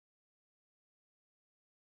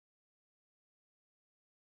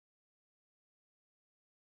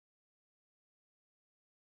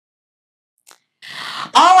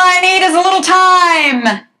need is a little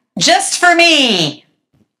time just for me.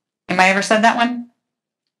 Anybody ever said that one?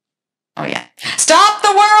 Oh, yeah. Stop the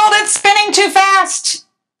world, it's spinning too fast.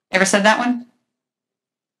 Ever said that one?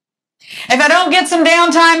 If I don't get some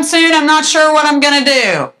downtime soon, I'm not sure what I'm going to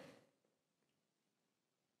do.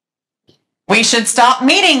 We should stop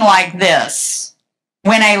meeting like this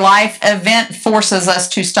when a life event forces us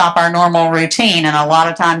to stop our normal routine. And a lot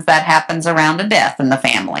of times that happens around a death in the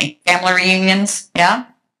family. Family reunions, yeah?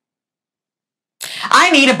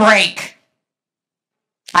 I need a break.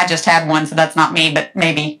 I just had one, so that's not me, but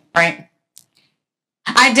maybe, right?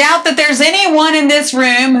 I doubt that there's anyone in this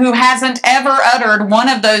room who hasn't ever uttered one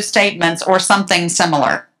of those statements or something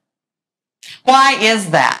similar. Why is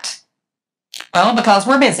that? Well, because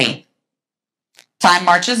we're busy. Time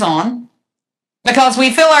marches on. Because we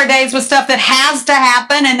fill our days with stuff that has to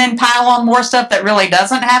happen and then pile on more stuff that really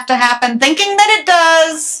doesn't have to happen, thinking that it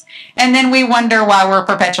does. And then we wonder why we're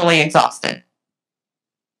perpetually exhausted.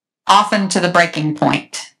 Often to the breaking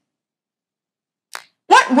point.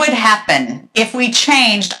 What would happen if we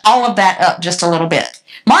changed all of that up just a little bit?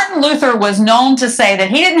 Martin Luther was known to say that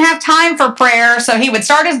he didn't have time for prayer, so he would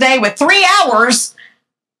start his day with 3 hours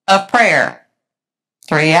of prayer.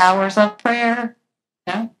 3 hours of prayer?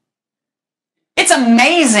 No? It's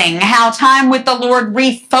amazing how time with the Lord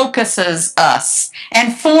refocuses us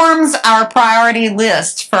and forms our priority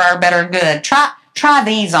list for our better good. Try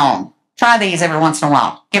these on. Try these every once in a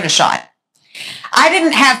while. Give it a shot. I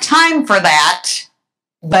didn't have time for that,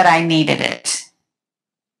 but I needed it.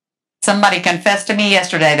 Somebody confessed to me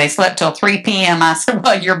yesterday they slept till 3 p.m. I said,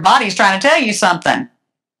 well, your body's trying to tell you something.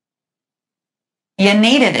 You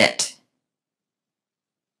needed it.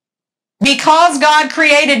 Because God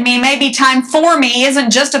created me, maybe time for me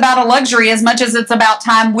isn't just about a luxury as much as it's about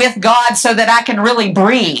time with God so that I can really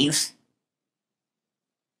breathe.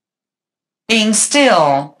 Being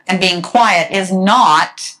still and being quiet is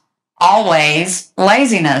not always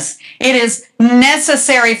laziness. It is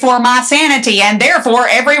necessary for my sanity and therefore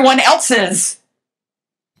everyone else's.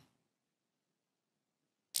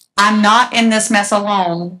 I'm not in this mess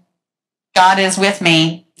alone. God is with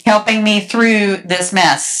me, helping me through this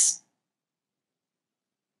mess.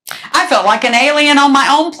 I felt like an alien on my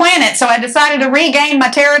own planet, so I decided to regain my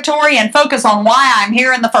territory and focus on why I'm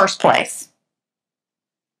here in the first place.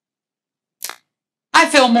 I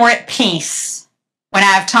feel more at peace when I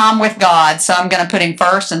have time with God, so I'm going to put him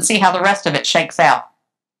first and see how the rest of it shakes out.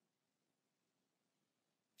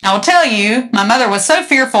 I will tell you, my mother was so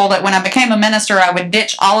fearful that when I became a minister, I would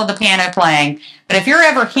ditch all of the piano playing. But if you're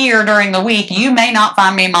ever here during the week, you may not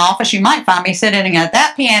find me in my office. You might find me sitting at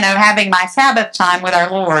that piano having my Sabbath time with our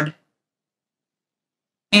Lord.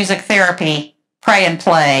 Music therapy, pray and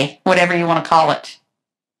play, whatever you want to call it.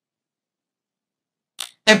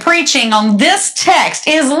 The preaching on this text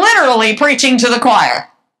is literally preaching to the choir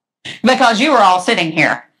because you are all sitting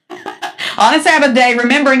here on a Sabbath day,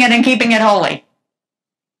 remembering it and keeping it holy.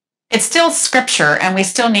 It's still scripture, and we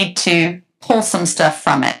still need to pull some stuff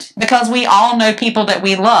from it because we all know people that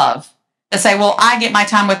we love that say, well, I get my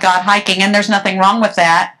time with God hiking, and there's nothing wrong with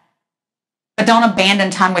that. But don't abandon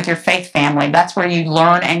time with your faith family. That's where you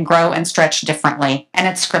learn and grow and stretch differently, and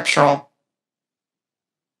it's scriptural.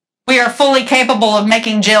 We are fully capable of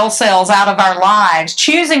making jail cells out of our lives,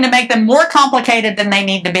 choosing to make them more complicated than they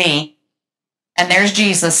need to be. And there's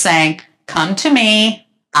Jesus saying, come to me,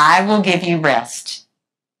 I will give you rest.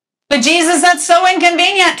 But Jesus, that's so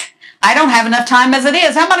inconvenient. I don't have enough time as it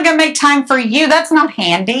is. How am I going to make time for you? That's not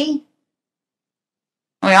handy.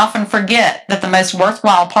 We often forget that the most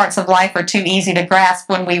worthwhile parts of life are too easy to grasp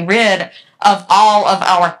when we rid of all of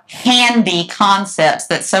our handy concepts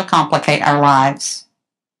that so complicate our lives.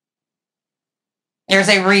 There's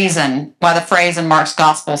a reason why the phrase in Mark's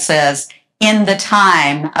gospel says, in the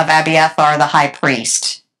time of Abiathar the high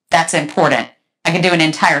priest. That's important. I could do an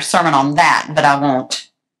entire sermon on that, but I won't.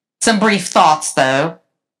 Some brief thoughts, though.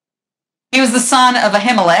 He was the son of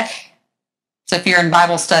Ahimelech. So if you're in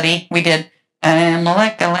Bible study, we did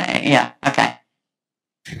Ahimelech. Yeah, okay.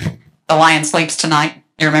 The lion sleeps tonight.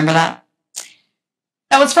 You remember that?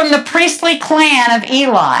 That was from the priestly clan of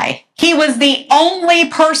Eli. He was the only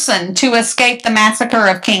person to escape the massacre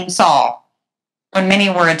of King Saul when many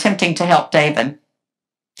were attempting to help David.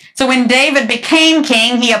 So when David became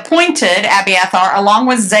king, he appointed Abiathar along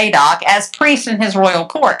with Zadok as priest in his royal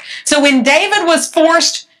court. So when David was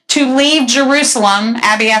forced to leave Jerusalem,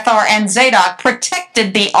 Abiathar and Zadok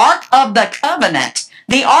protected the Ark of the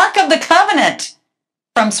Covenant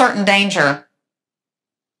from certain danger.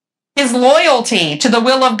 His loyalty to the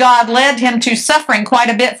will of God led him to suffering quite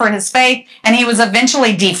a bit for his faith, and he was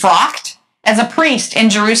eventually defrocked as a priest in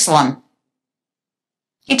Jerusalem.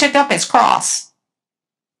 He took up his cross.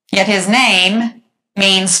 Yet his name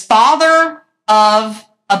means Father of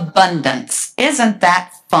Abundance. Isn't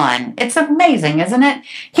that fun? It's amazing, isn't it?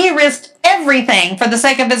 He risked everything for the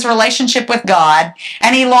sake of his relationship with God,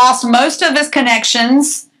 and he lost most of his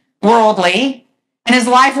connections, worldly, and his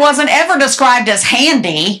life wasn't ever described as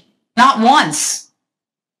handy, not once.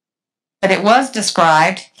 But it was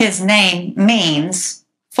described, his name means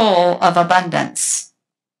full of abundance.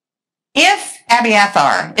 If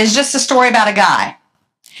Abiathar is just a story about a guy,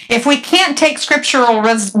 if we can't take scriptural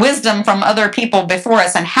wisdom from other people before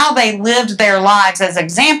us and how they lived their lives as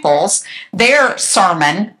examples, their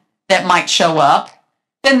sermon that might show up,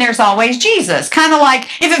 then there's always Jesus. Kind of like,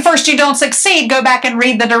 if at first you don't succeed, go back and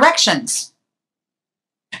read the directions.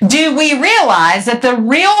 Do we realize that the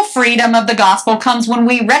real freedom of the gospel comes when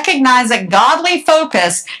we recognize that godly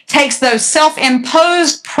focus takes those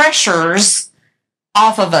self-imposed pressures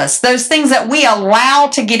off of us, those things that we allow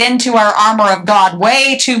to get into our armor of God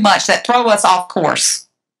way too much, that throw us off course?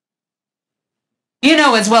 You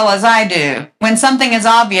know as well as I do, when something is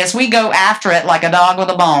obvious, we go after it like a dog with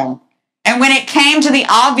a bone. And when it came to the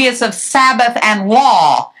obvious of Sabbath and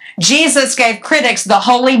law, Jesus gave critics the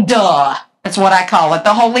holy duh. That's what I call it,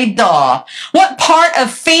 the holy duh. What part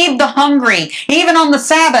of feed the hungry, even on the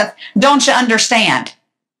Sabbath, don't you understand?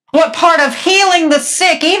 What part of healing the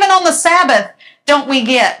sick, even on the Sabbath, don't we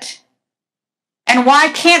get? And why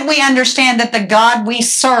can't we understand that the God we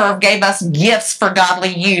serve gave us gifts for godly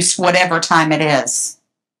use, whatever time it is?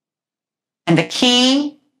 And the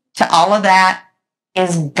key to all of that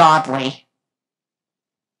is godly.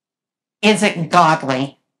 Is it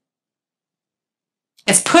godly?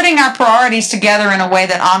 It's putting our priorities together in a way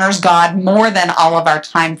that honors God more than all of our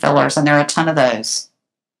time fillers, and there are a ton of those.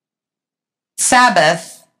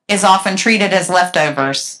 Sabbath is often treated as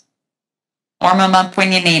leftovers. Warm them up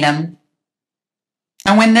when you need them.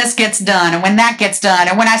 And when this gets done, and when that gets done,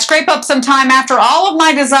 and when I scrape up some time after all of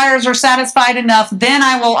my desires are satisfied enough, then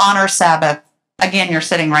I will honor Sabbath. Again, you're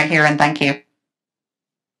sitting right here, and thank you.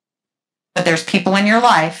 But there's people in your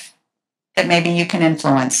life that maybe you can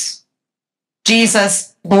influence.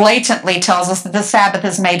 Jesus blatantly tells us that the Sabbath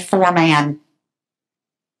is made for man.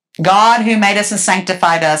 God, who made us and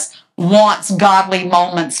sanctified us, wants godly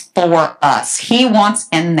moments for us. He wants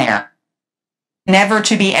in there, never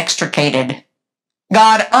to be extricated.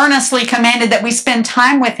 God earnestly commanded that we spend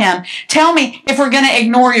time with him. Tell me, if we're going to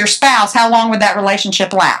ignore your spouse, how long would that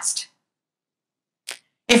relationship last?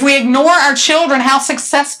 If we ignore our children, how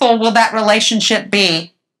successful will that relationship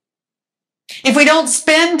be? If we don't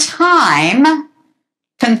spend time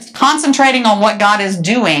concentrating on what God is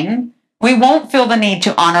doing, we won't feel the need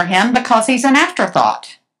to honor him because he's an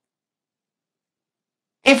afterthought.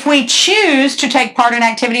 If we choose to take part in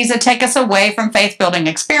activities that take us away from faith-building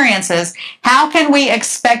experiences, how can we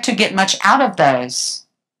expect to get much out of those?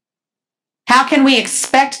 How can we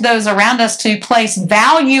expect those around us to place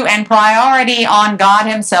value and priority on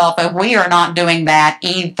God himself if we are not doing that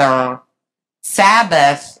either?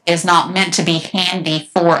 Sabbath is not meant to be handy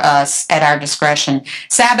for us at our discretion.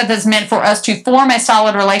 Sabbath is meant for us to form a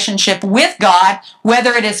solid relationship with God,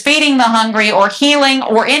 whether it is feeding the hungry or healing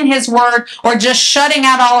or in his word or just shutting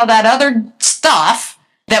out all of that other stuff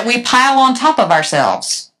that we pile on top of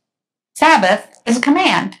ourselves. Sabbath is a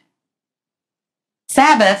command.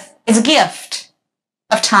 Sabbath is a gift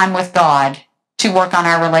of time with God to work on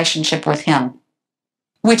our relationship with him,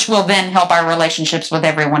 which will then help our relationships with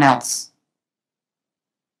everyone else.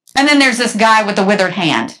 And then there's this guy with the withered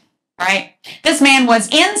hand, right? This man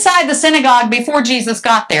was inside the synagogue before Jesus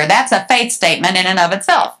got there. That's a faith statement in and of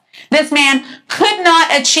itself. This man could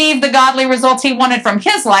not achieve the godly results he wanted from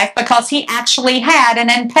his life because he actually had an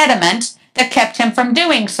impediment that kept him from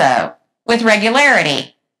doing so with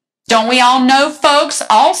regularity. Don't we all know folks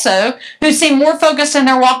also who seem more focused in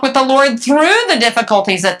their walk with the Lord through the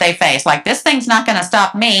difficulties that they face? Like, this thing's not going to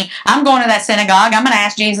stop me. I'm going to that synagogue. I'm going to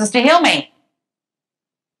ask Jesus to heal me.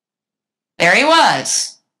 There he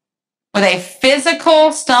was, with a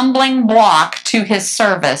physical stumbling block to his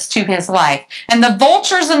service, to his life. And the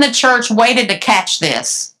vultures in the church waited to catch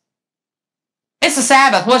this. It's the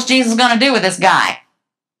Sabbath. What's Jesus going to do with this guy?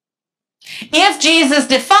 If Jesus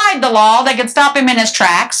defied the law, they could stop him in his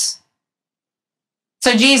tracks.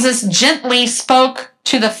 So Jesus gently spoke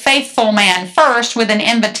to the faithful man first with an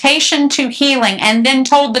invitation to healing, and then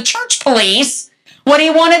told the church police what he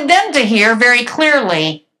wanted them to hear very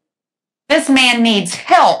clearly. This man needs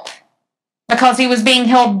help because he was being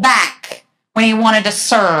held back when he wanted to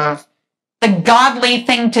serve. The godly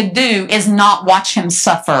thing to do is not watch him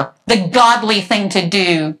suffer. The godly thing to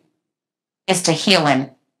do is to heal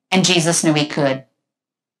him, and Jesus knew he could.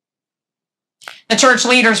 The church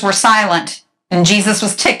leaders were silent, and Jesus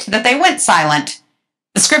was ticked that they went silent.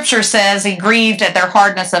 The scripture says he grieved at their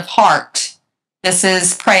hardness of heart. This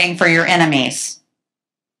is praying for your enemies,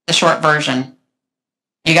 the short version.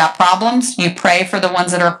 You got problems? You pray for the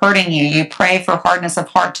ones that are hurting you. You pray for hardness of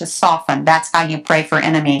heart to soften. That's how you pray for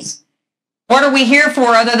enemies. What are we here for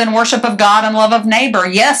other than worship of God and love of neighbor?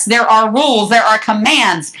 Yes, there are rules. There are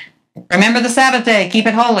commands. Remember the Sabbath day. Keep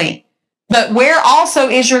it holy. But where also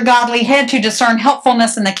is your godly head to discern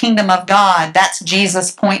helpfulness in the kingdom of God? That's Jesus'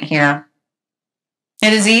 point here.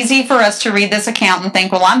 It is easy for us to read this account and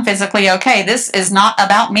think, well, I'm physically okay. This is not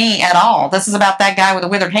about me at all. This is about that guy with a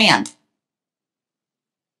withered hand.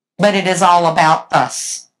 But it is all about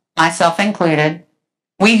us, myself included.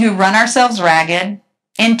 We who run ourselves ragged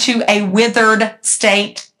into a withered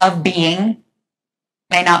state of being.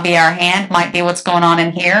 May not be our hand, might be what's going on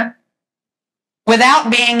in here.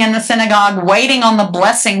 Without being in the synagogue, waiting on the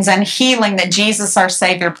blessings and healing that Jesus, our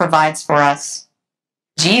Savior, provides for us.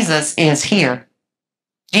 Jesus is here.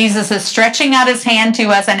 Jesus is stretching out his hand to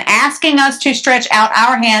us and asking us to stretch out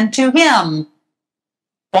our hand to him.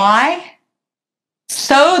 Why?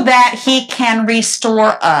 So that he can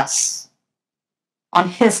restore us on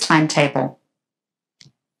his timetable.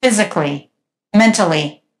 Physically,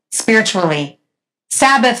 mentally, spiritually.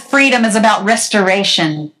 Sabbath freedom is about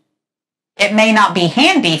restoration. It may not be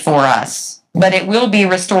handy for us, but it will be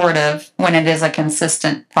restorative when it is a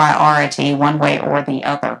consistent priority one way or the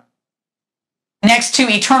other. Next to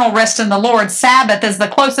eternal rest in the Lord, Sabbath is the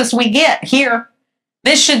closest we get here.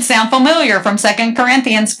 This should sound familiar from 2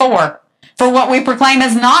 Corinthians 4. For what we proclaim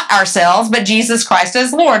is not ourselves, but Jesus Christ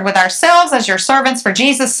as Lord, with ourselves as your servants for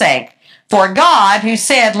Jesus' sake. For God, who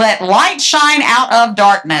said, let light shine out of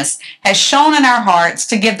darkness, has shone in our hearts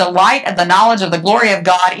to give the light of the knowledge of the glory of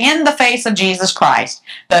God in the face of Jesus Christ.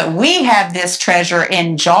 But we have this treasure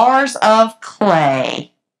in jars of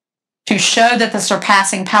clay to show that the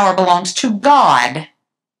surpassing power belongs to God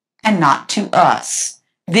and not to us.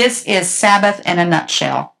 This is Sabbath in a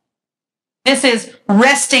nutshell. This is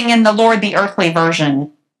resting in the Lord, the earthly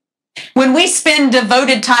version. When we spend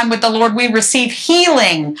devoted time with the Lord, we receive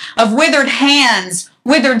healing of withered hands,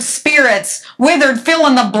 withered spirits, withered fill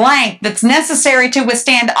in the blank that's necessary to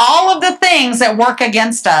withstand all of the things that work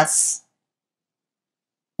against us.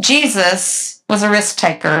 Jesus was a risk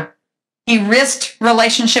taker. He risked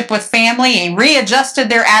relationship with family. He readjusted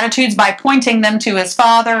their attitudes by pointing them to his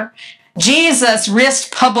Father. Jesus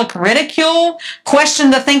risked public ridicule,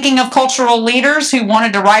 questioned the thinking of cultural leaders who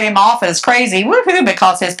wanted to write him off as crazy, woohoo,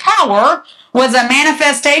 because his power was a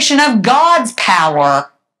manifestation of God's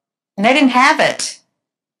power. And they didn't have it.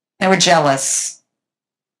 They were jealous.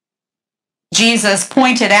 Jesus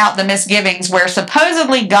pointed out the misgivings where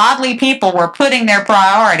supposedly godly people were putting their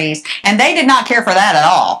priorities, and they did not care for that at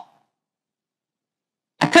all.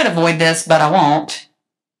 I could avoid this, but I won't.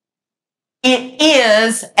 It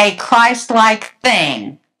is a Christ-like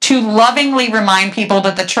thing to lovingly remind people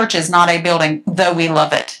that the church is not a building, though we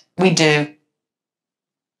love it. We do.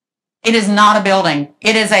 It is not a building.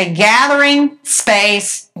 It is a gathering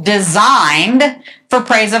space designed for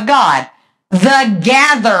praise of God. The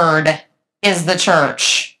gathered is the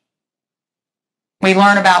church. We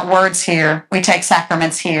learn about words here. We take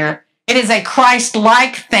sacraments here. It is a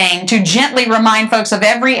Christ-like thing to gently remind folks of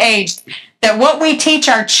every age that what we teach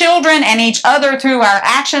our children and each other through our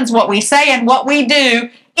actions, what we say and what we do,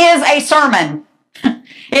 is a sermon.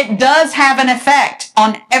 It does have an effect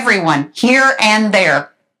on everyone, here and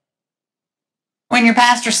there. When your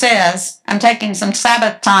pastor says, I'm taking some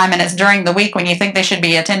Sabbath time and it's during the week when you think they should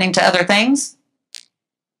be attending to other things,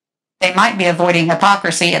 they might be avoiding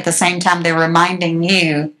hypocrisy at the same time they're reminding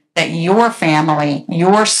you that your family,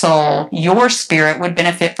 your soul, your spirit would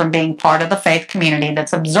benefit from being part of the faith community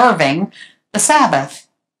that's observing the Sabbath.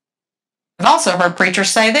 I've also heard preachers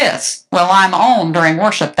say this, well, I'm on during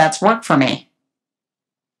worship, that's work for me.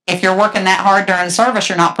 If you're working that hard during service,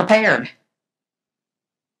 you're not prepared.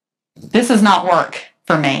 This is not work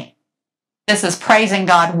for me. This is praising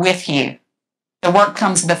God with you. The work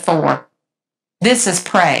comes before. This is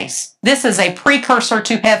praise. This is a precursor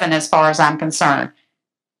to heaven as far as I'm concerned.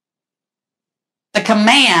 The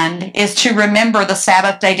command is to remember the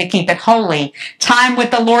Sabbath day to keep it holy. Time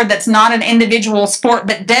with the Lord that's not an individual sport,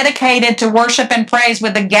 but dedicated to worship and praise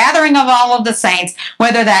with the gathering of all of the saints,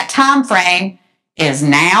 whether that time frame is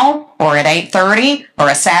now or at 8:30 or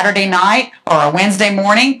a Saturday night or a Wednesday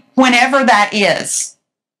morning, whenever that is.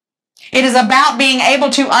 It is about being able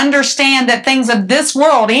to understand that things of this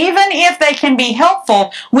world, even if they can be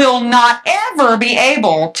helpful, will not ever be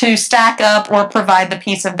able to stack up or provide the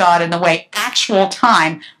peace of God in the way actual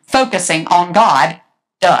time focusing on God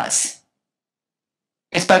does.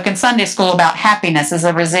 We spoke in Sunday school about happiness as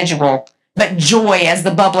a residual, but joy as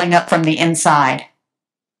the bubbling up from the inside.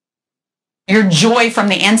 Your joy from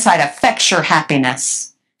the inside affects your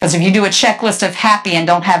happiness. Because if you do a checklist of happy and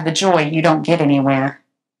don't have the joy, you don't get anywhere.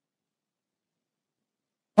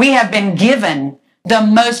 We have been given the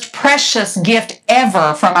most precious gift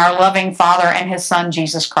ever from our loving Father and His Son,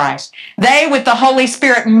 Jesus Christ. They, with the Holy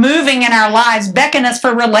Spirit moving in our lives, beckon us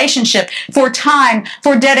for relationship, for time,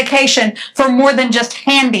 for dedication, for more than just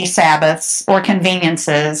handy Sabbaths or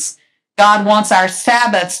conveniences. God wants our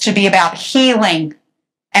Sabbaths to be about healing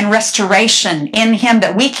and restoration in Him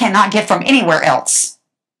that we cannot get from anywhere else.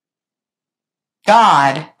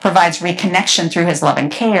 God provides reconnection through His loving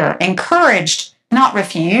care, encouraged, not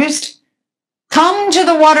refused. Come to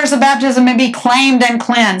the waters of baptism and be claimed and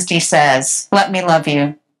cleansed, He says. Let me love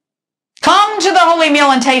you. Come to the holy meal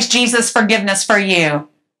and taste Jesus' forgiveness for you.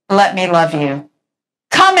 Let me love you.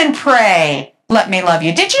 Come and pray. Let me love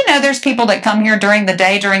you. Did you know there's people that come here during the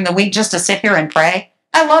day, during the week, just to sit here and pray?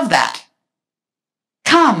 I love that.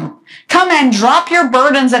 Come and drop your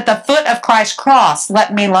burdens at the foot of Christ's cross.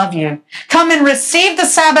 Let me love you. Come and receive the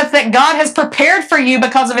Sabbath that God has prepared for you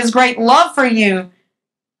because of His great love for you.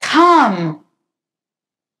 Come.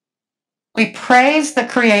 We praise the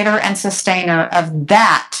Creator and Sustainer of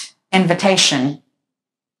that invitation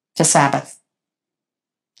to Sabbath.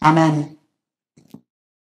 Amen.